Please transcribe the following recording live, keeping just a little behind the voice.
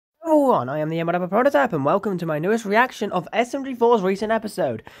everyone, I am the Emma Prototype and welcome to my newest reaction of SMG4's recent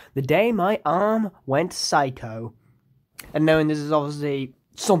episode, The Day My Arm Went Psycho. And knowing this is obviously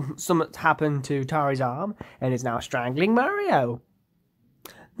something happened to Tari's arm and is now strangling Mario.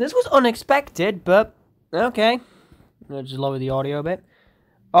 This was unexpected, but okay. I'll just lower the audio a bit.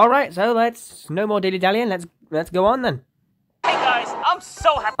 Alright, so no more dilly-dallying, let's go on then. Hey guys, I'm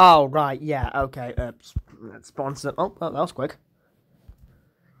so happy. Oh, right, yeah, okay, sponsor. Oh, that was quick.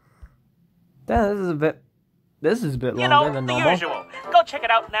 Yeah, this is a bit longer than normal. The usual. Go check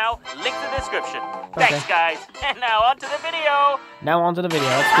it out now. Link in the description. Okay. Thanks, guys. And now on to the video.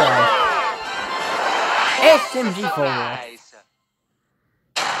 Let's go. SMG4'S.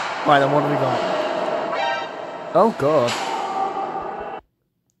 Right, then what do we got? Oh, God.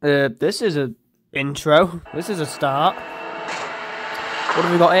 This is a intro. This is a start. What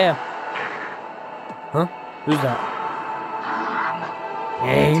have we got here? Huh? Who's that?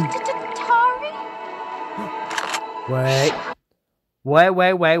 Hey. Wait.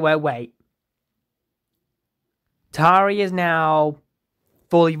 Tari is now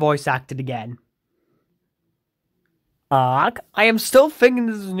fully voice acted again. Arc? I am still thinking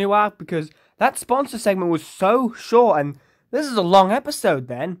this is a new arc because that sponsor segment was so short and this is a long episode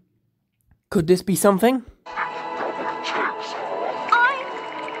then. Could this be something? I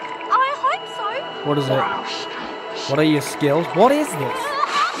hope so. What is it? What are your skills? What is this?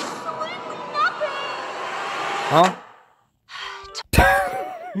 Absolutely nothing. Huh?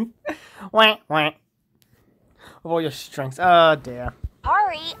 Wah. Of all your strengths. Oh dear.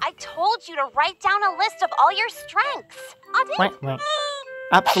 Tari, I told you to write down a list of all your strengths. I did. Wah.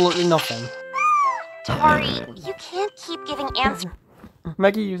 Absolutely nothing. Tari, you can't keep giving answers.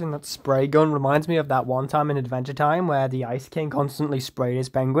 Maggie using that spray gun reminds me of that one time in Adventure Time where the Ice King constantly sprayed his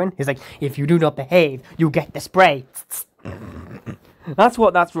penguin. He's like, if you do not behave, you get the spray. That's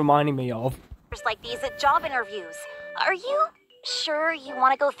what that's reminding me of. Like these at job interviews. Are you sure you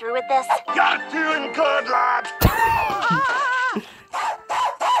want to go through with this? You're doing good, lad.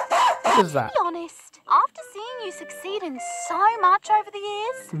 What is that? To be honest, after seeing you succeed in so much over the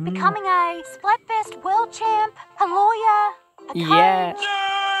years, becoming a Splatfest world champ, a lawyer, a coach... Yeah,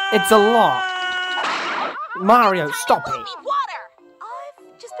 it's a lot. Mario, stop it. It won't be water.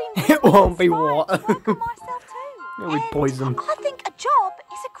 I've just been It won't be water. work on myself too. It'll be poison. I think a job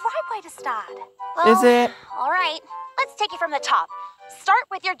is a great way to start. Is it? All right, let's take it from the top. Start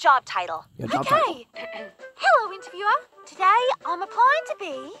with your job title. Your job title. Okay. Hello, interviewer. Today I'm applying to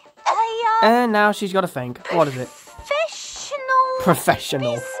be a And now she's got to think. What is it? professional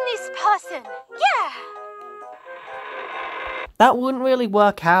Professional. business person. Yeah. That wouldn't really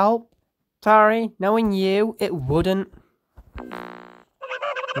work out, Tari. Knowing you, it wouldn't.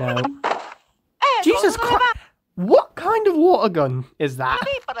 No. Jesus Christ. What kind of water gun is that?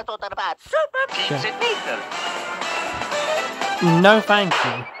 No, thank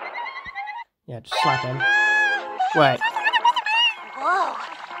you. Yeah, just slap him. Wait. Whoa,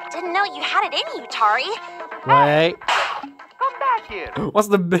 didn't know you had it in you, Tari. Wait. Come back here. What's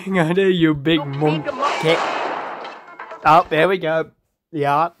the big idea, you big monkey? Oh, there we go.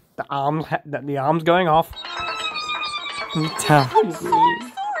 Yeah, the arm's going off.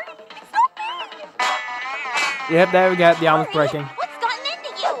 Yep, there we go. The arm's breaking. What's gotten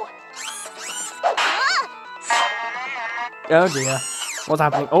into you? Oh dear. What's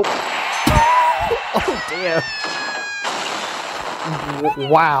happening? Oh. Oh dear.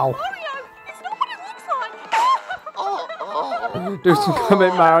 Wow. Mario, it's not what it looks like. Dude,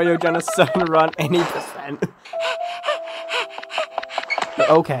 commit Mario gonna sun run any percent.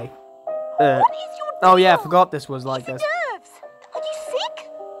 Okay. What is your Oh yeah, I deal? forgot this was like this. Nerves. Are you sick?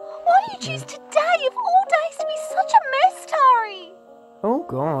 Why do you choose today of all days to be such a mess, Tari? Oh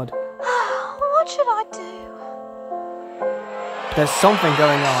god. What should I do? There's something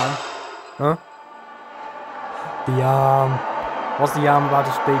going on. Huh? The arm. What's the arm about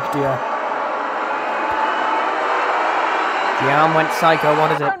to speak, dear? The arm went psycho,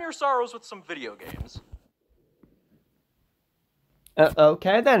 what is it? Drown your sorrows with some video games.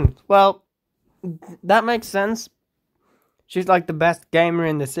 Okay then. Well, that makes sense. She's like the best gamer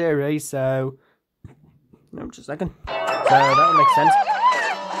in the series, so... No, just a second. So that would make sense.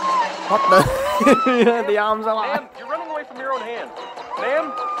 What the... The arm's alive. Ma'am, you're running away from your own hand.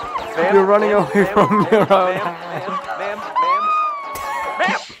 Ma'am? You're running away from your own hand. Ma'am?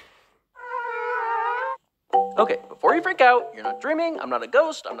 Okay, before you freak out, you're not dreaming, I'm not a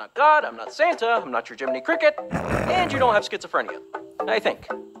ghost, I'm not God, I'm not Santa, I'm not your Jiminy Cricket, and you don't have schizophrenia. I think.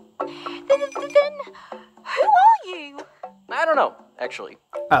 Then who are you? I don't know, actually.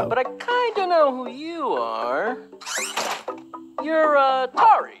 Oh. But I kinda know who you are. You're,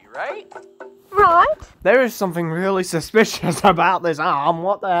 Tari, right? Right? There is something really suspicious about this arm.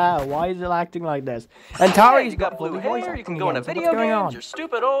 What the hell? Why is it acting like this? And Tari's You got blue fully voice hair, you acting can go into again, so video what's going games, on? you're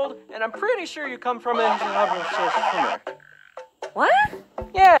stupid old, and I'm pretty sure you come from a... What?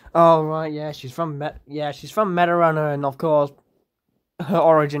 Yeah. Oh right, yeah, she's from Metarunner, and of course, her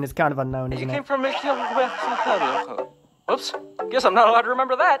origin is kind of unknown, You isn't came it? from... Whoops. Guess I'm not allowed to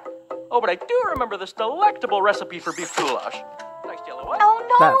remember that. Oh, but I do remember this delectable recipe for beef goulash. Thanks, Yellow One. Oh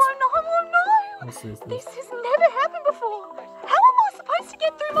no, That's- oh no, oh no! What's this? This has never happened before. How am I supposed to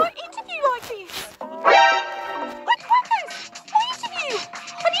get through my interview like this? Quick, Marcus! My interview! I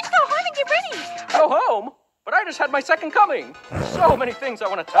need to go home and get ready. Go home? But I just had my second coming. So many things I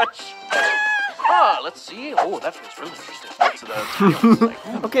want to touch. Let's see. Oh, that feels really interesting. What's the like?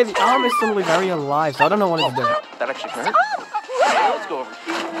 Okay, the arm is suddenly very alive, so I don't know what it's doing. That actually hurt. Let's go over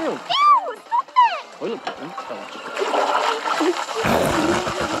here. Ew, stop that!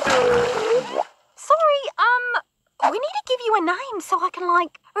 Sorry, we need to give you a name so I can,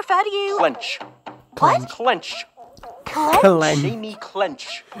 like, refer to you. Clench. What? Clench. Clench? Clench. Name me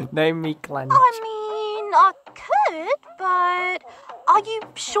Clench. Name me Clench. I mean, I could, but are you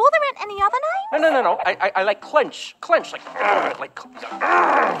sure there aren't any other names? No. I like Clench. Clench, like. Yeah.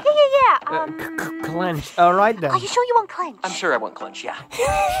 Clench. All right then. Are you sure you want Clench? I'm sure I want Clench, yeah.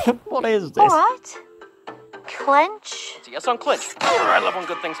 What is this? All right. Clench. It's a yes on Clench. I love when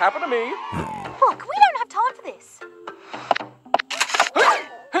good things happen to me. Look, we don't have time for this.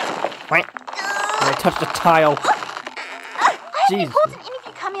 Wait. I touched the tile. I have an Jeez. important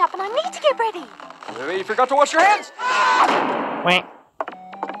interview coming up and I need to get ready. You forgot to wash your hands? Wait.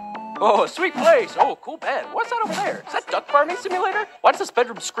 Oh, a sweet place. Oh, cool bed. What's that over there? Is that duck farming simulator? Why does this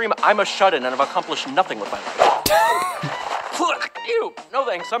bedroom scream, I'm a shut-in and I've accomplished nothing with my life? Ew. No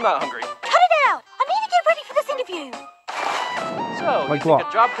thanks, I'm not hungry. Cut it out. I need to get ready for this interview. So, you Like think what?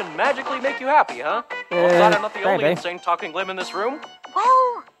 a job can magically make you happy, huh? Well, glad I'm not the only insane talking limb in this room.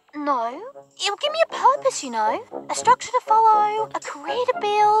 Well, no. It'll give me a purpose, you know. A structure to follow, a career to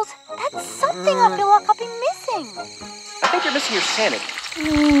build. That's something I feel like I've been missing. I think you're missing your sanity.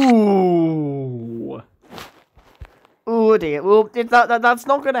 Ooh. Oh dear. Well, that's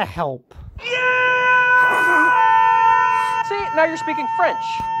not gonna help. See, now you're speaking French.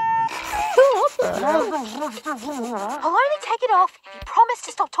 I'll only take it off if you promise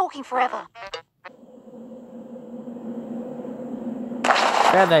to stop talking forever.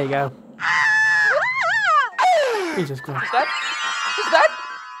 Yeah, there you go. Jesus Christ. Is that?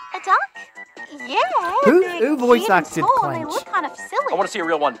 A duck? Yeah. Who they're voice cute and acted small and They Clench? look kind of silly. I want to see a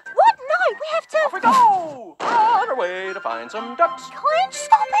real one. What? No, we have to. Off we go! On our way to find some ducks. Clench,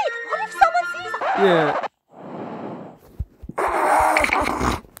 stop it! What if someone sees us? Yeah.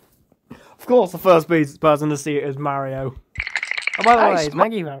 Of course, the first person to see it is Mario. Oh, by the Nice. way, is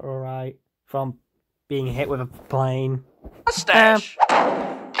Maggie alright from being hit with a plane? Mustache.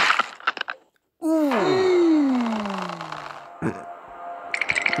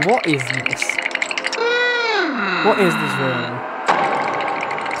 What is this? What is this really?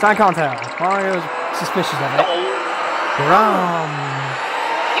 So I can't tell. Mario's suspicious of it.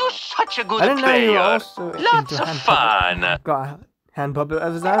 You're such a good I didn't know you were player. also Lots into of hand fun. puppet. Got a hand puppet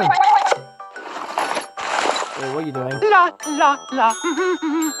of his own. Wait, what are you doing?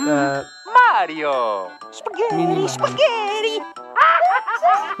 Mario. Mini Spaghetti!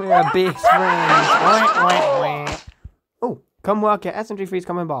 We're best friends. Oh, come work at SMG4'S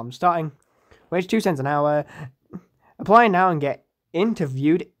Common Bomb. Starting wage 2 cents an hour. Apply now and get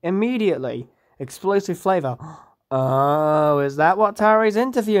interviewed immediately. Explosive flavor. Oh, is that what Tari's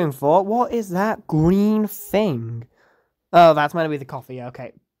interviewing for? What is that green thing? Oh, that's meant to be the coffee.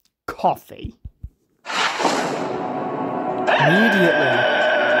 Okay. Coffee. Immediately.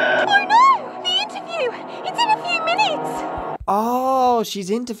 Oh no! The interview! It's in a few minutes! Oh, she's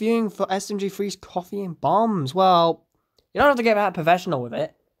interviewing for SMG4'S Coffee and Bombs. Well, you don't have to get that professional with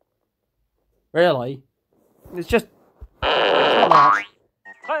it. Really. It's just... not much.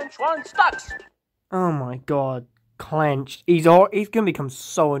 Clench wants ducks. Oh my god. Clench. He's gonna become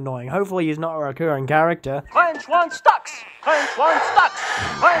so annoying. Hopefully he's not a recurring character. Clench wants ducks. Clench wants ducks.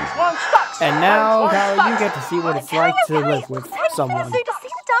 Clench wants ducks. And now, Clench Tara, you wants get to see what it's like to live with someone. So to see the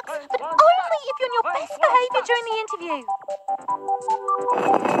ducks, but only if you're in your best behavior during the interview.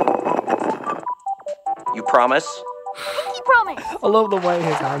 You promise? Pinky promise! I love the way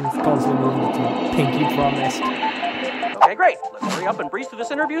his hands constantly moving to Pinky Promised. Okay, great. Let's hurry up and breeze through this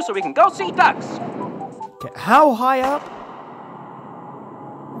interview so we can go see ducks. Okay, how high up?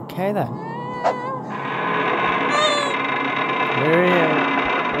 Okay then. Here he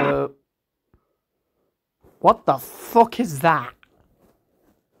is. What the fuck is that?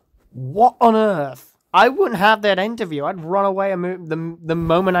 What on earth? I wouldn't have that interview. I'd run away the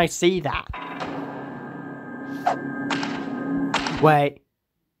moment I see that. Wait.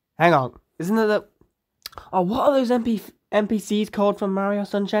 Hang on. Isn't it the... Oh, what are those NPCs called from Mario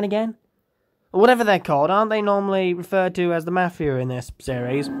Sunshine again? Or whatever they're called. Aren't they normally referred to as the Mafia in this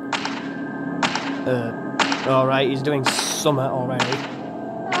series? Alright, he's doing summer already.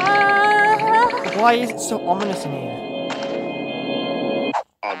 Why is it so ominous in here?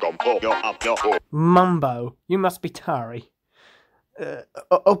 Mumbo, you must be Tari.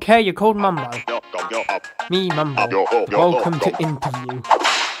 Okay, you're called Mumbo. Me, Mumbo. Welcome to interview.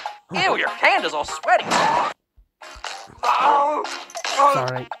 Ew, your hand is all sweaty.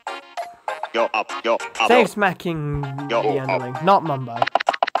 Sorry. Save smacking the underling, not Mumbo. Lunch,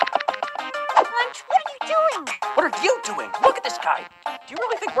 what are you doing? What are you doing? Look at this guy. Do you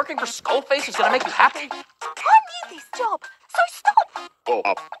really think working for Skullface is gonna make you happy? I need this job, so stop!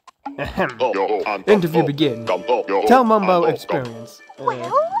 Ahem. Interview begin. Tell Mumbo experience.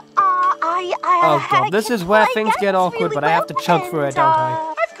 Well, Oh god, this is where things get awkward, really but I have to chug through it, don't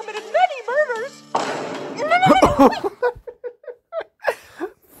I? I've committed many murders. No.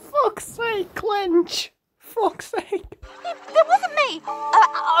 Fuck's sake, clench! Fuck's sake. That wasn't me.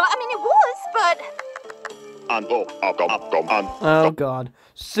 I mean, it was, but... Oh god.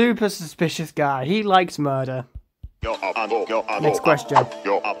 Super suspicious guy. He likes murder. Next question.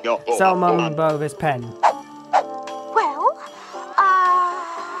 Sell Mumbo this pen. Well,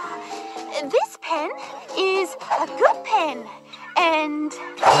 this pen is a good pen, and...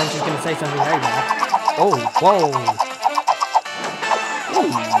 Clench is gonna say something very bad. Oh, whoa. Ooh,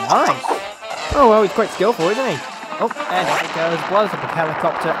 nice. Oh, well, he's quite skillful, isn't he? Oh, and there it goes. Blows up a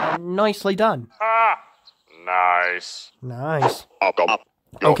helicopter. And nicely done. Nice. Nice.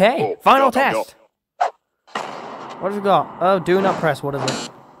 Okay, final test. What have we got? Oh, do not press. What is it?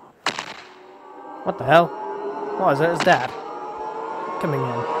 What the hell? What is it? It's Dad. Coming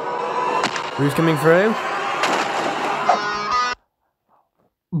in. Who's coming through?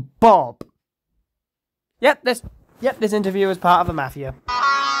 Bob. Yep, this interview is part of the Mafia.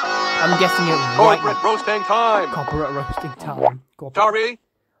 I'm guessing it right Corporate roasting time. Corporate roasting time. Tari,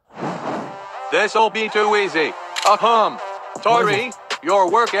 this'll be too easy. Tari, your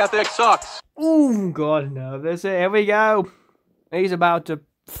work ethic sucks. Ooh, God, no. Here we go. He's about to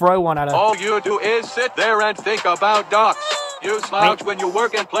throw one at her. All you do is sit there and think about ducks. You slouch when you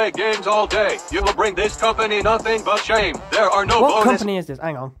work and play games all day. You will bring this company nothing but shame. There are no What bonus company is this?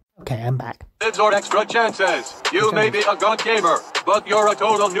 Hang on. Okay, I'm back. or extra chances. You may be a god gamer, but you're a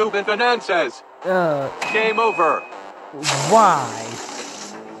total noob in finances. Game over. Why?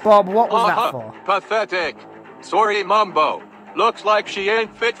 Bob, what was that for? Pathetic. Sorry, Mumbo. Looks like she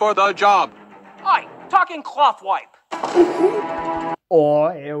ain't fit for the job. Oi, talking cloth wipe. Oh,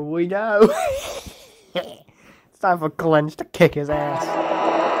 here we go. It's time for Clench to kick his ass.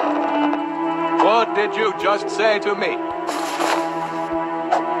 What did you just say to me?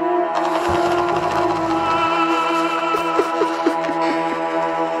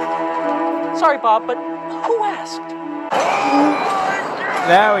 Sorry, Bob, but who asked?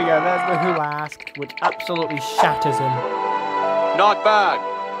 There we go, there's the who asked, which absolutely shatters him. Not bad,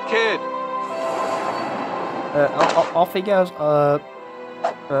 kid. Off he goes. Oh.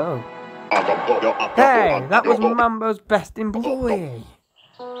 Hey, that was Mumbo's best employee.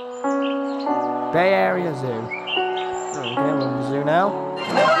 Bay Area Zoo. Okay, we're in the zoo now.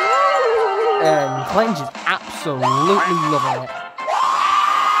 And Clench is absolutely loving it.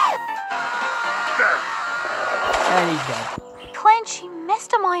 And he's dead. Clench, you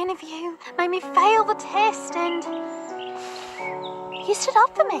messed up my interview, made me fail the test, and you stood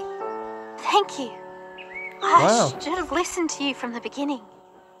up for me. Thank you. Wow. I should have listened to you from the beginning.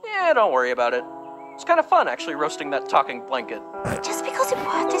 Yeah, don't worry about it. It's kind of fun, actually, roasting that talking blanket. Just because it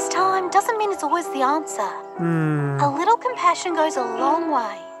worked this time doesn't mean it's always the answer. A little compassion goes a long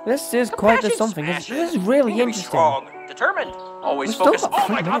way. This is quite the something. This is really interesting. Strong, determined, always We've still focused. got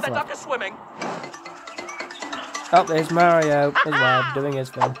Oh my 3 god, minutes that left. duck is swimming. Oh, there's Mario as well, doing his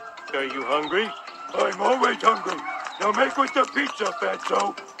thing. Are you hungry? I'm always hungry. Now make with the pizza,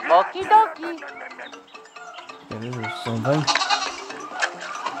 fatso. Okie dokie. This is something.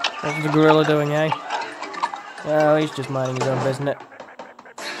 What's the gorilla doing, eh? Oh, he's just minding his own business.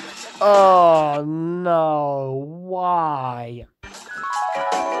 Oh, no. Why?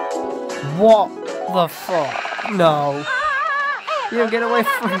 What the fuck? No. You get away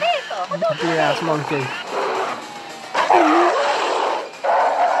from me, ass monkey.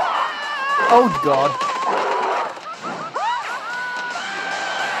 Oh, God.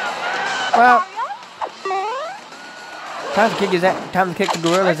 Well. Time to kick the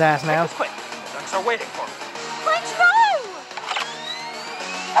gorilla's ass now. Quick, ducks are waiting for me. Let's go!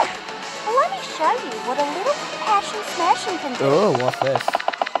 Let me show you what a little passion smashing can do. Oh, what's this?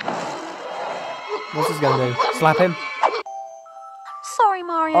 What's this gonna do? Slap him? Sorry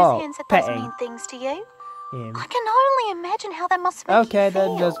Mario's Oh, hands said those petting. mean things to you. Him. I can only imagine how that must make Okay, you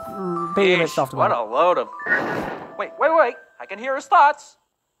feel. then just be a bit Ish, soft what about a load of... Wait. I can hear his thoughts.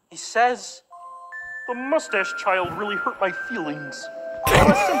 He says... The mustache child really hurt my feelings.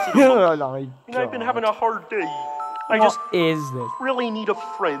 I'm a sensitive it. monkey, Oh my and I've been God. having a hard day. I What just is this? really need a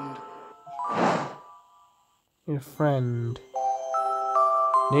friend. Need a friend.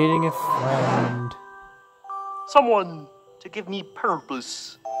 Needing a friend. Someone to give me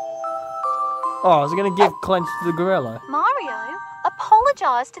purpose. Oh, is it gonna give clench to the gorilla? Mario,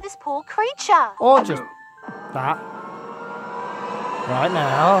 apologise to this poor creature. Or just that? Right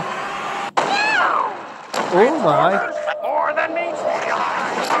now. Oh my. More than meets the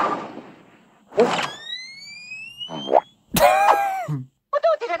eye.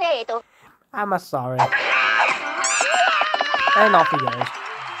 I'm sorry. And off he goes.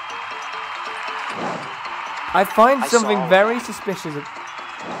 I find something saw- very suspicious.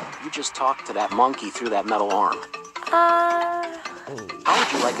 You just talked to that monkey through that metal arm. How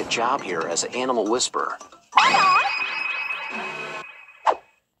would you like a job here as an animal whisperer?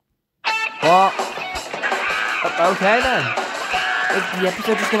 What? Okay then. Is the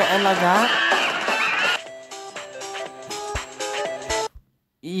episode just gonna end like that?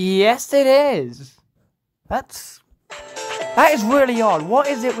 Yes, it is. That is really odd. What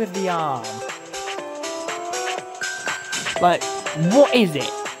is it with the arm? Like, what is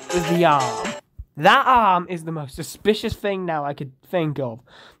it with the arm? That arm is the most suspicious thing now I could think of.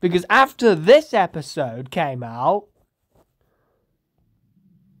 Because after this episode came out...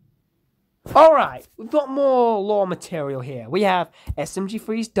 Alright, we've got more lore material here. We have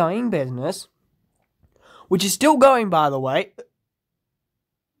SMG4'S Dying Business, which is still going, by the way.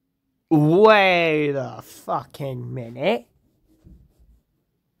 Wait a fucking minute.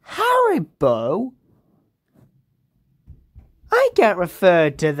 Haribo? I get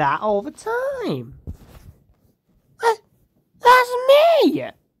referred to that all the time. That's me!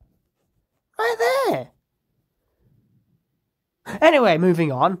 Right there. Anyway,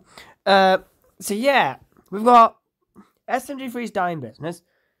 moving on. So yeah, we've got SMG4'S Dying Business,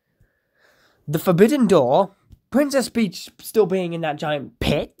 The Forbidden Door, Princess Peach still being in that giant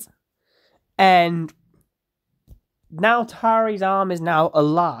pit, and now Tari's arm is now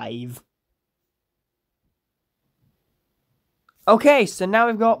alive. Okay, so now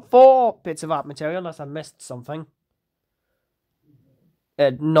we've got 4 bits of art material, unless I missed something.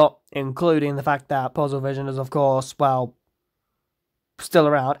 Not including the fact that Puzzle Vision is, of course, well, still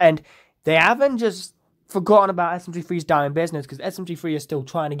around. And they haven't just forgotten about SMG4'S Dying Business, because SMG4 is still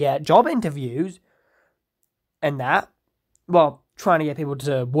trying to get job interviews and that. Well, trying to get people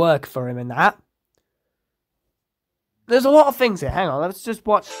to work for him and that. There's a lot of things here. Hang on, let's just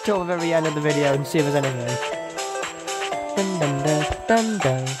watch till the very end of the video and see if there's anything. Dun dun dun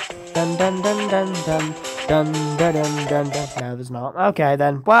dun dun dun dun dun dun dun dun dun dun dun. No, there's not. Okay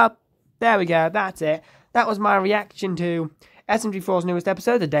then. Well, there we go. That's it. That was my reaction to SMG4's newest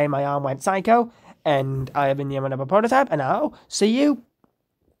episode, The Day My Arm Went Psycho. And I have been the Prototype, and I'll see you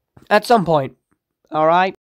at some point. Alright?